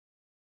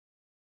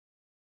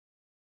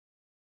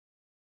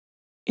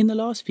In the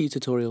last few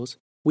tutorials,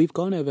 we've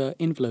gone over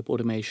envelope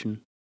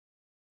automation.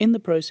 In the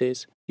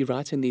process, you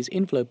write in these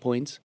inflow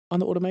points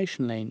on the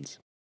automation lanes.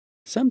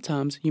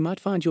 Sometimes you might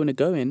find you want to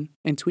go in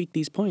and tweak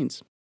these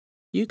points.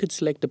 You could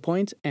select a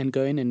point and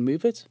go in and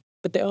move it,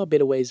 but there are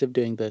better ways of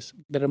doing this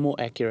that are more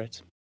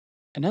accurate.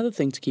 Another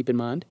thing to keep in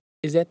mind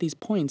is that these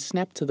points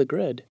snap to the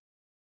grid.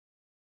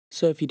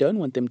 So if you don't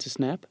want them to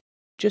snap,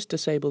 just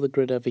disable the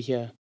grid over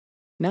here.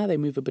 Now they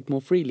move a bit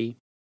more freely.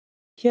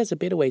 Here's a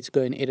better way to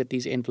go and edit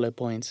these envelope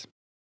points.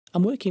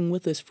 I'm working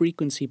with this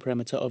frequency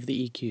parameter of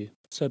the EQ.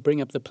 So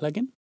bring up the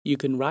plugin. You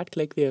can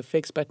right-click the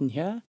effects button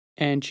here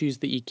and choose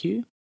the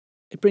EQ.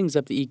 It brings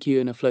up the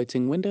EQ in a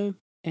floating window,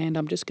 and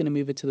I'm just going to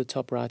move it to the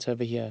top right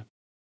over here.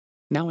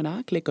 Now when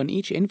I click on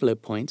each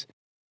envelope point,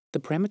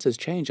 the parameters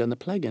change on the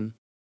plugin.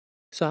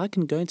 So I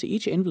can go into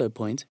each envelope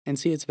point and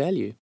see its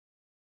value.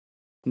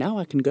 Now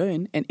I can go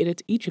in and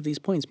edit each of these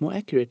points more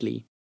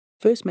accurately.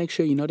 First, make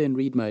sure you're not in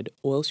read mode,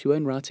 or else you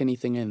won't write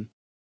anything in.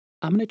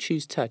 I'm going to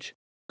choose touch,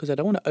 because I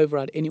don't want to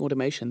override any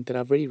automation that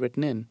I've already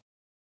written in.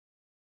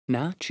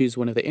 Now choose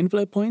one of the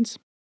envelope points.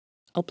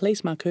 I'll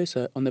place my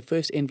cursor on the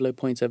first envelope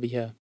points over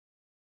here.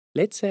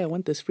 Let's say I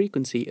want this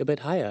frequency a bit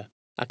higher.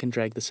 I can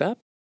drag this up,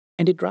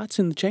 and it writes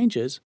in the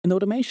changes in the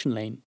automation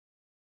lane.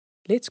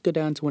 Let's go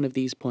down to one of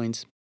these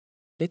points.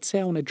 Let's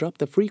say I want to drop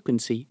the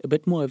frequency a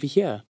bit more over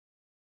here.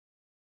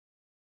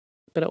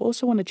 But I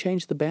also want to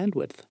change the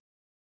bandwidth.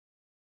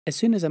 As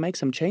soon as I make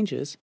some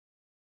changes,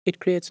 it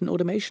creates an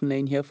automation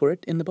lane here for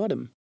it in the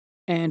bottom,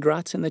 and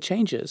writes in the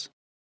changes.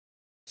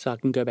 So I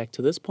can go back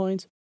to this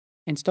point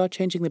and start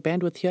changing the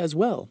bandwidth here as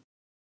well.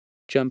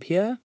 Jump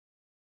here.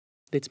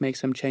 Let's make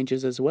some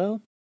changes as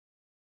well.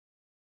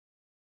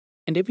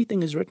 And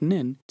everything is written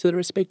in to the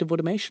respective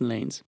automation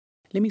lanes.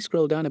 Let me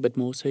scroll down a bit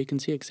more so you can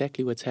see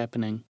exactly what's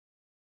happening.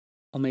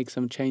 I'll make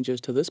some changes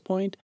to this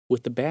point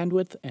with the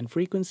bandwidth and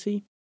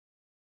frequency.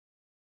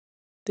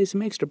 There's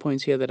some extra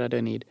points here that I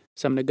don't need,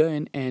 so I'm going to go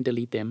in and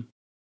delete them.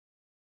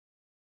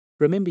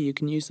 Remember, you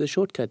can use the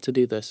shortcut to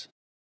do this.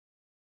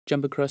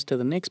 Jump across to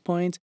the next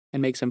point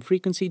and make some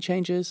frequency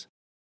changes.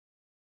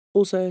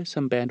 Also,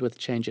 some bandwidth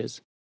changes.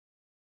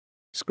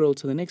 Scroll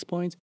to the next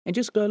point and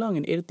just go along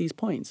and edit these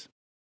points.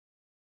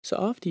 So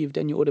after you've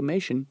done your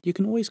automation, you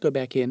can always go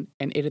back in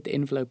and edit the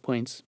envelope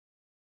points.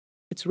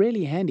 It's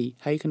really handy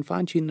how you can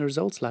fine-tune the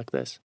results like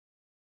this.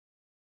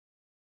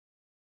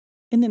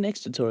 In the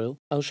next tutorial,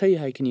 I'll show you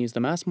how you can use the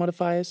mouse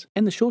modifiers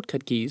and the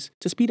shortcut keys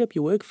to speed up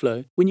your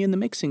workflow when you're in the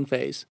mixing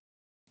phase.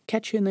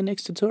 Catch you in the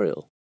next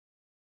tutorial.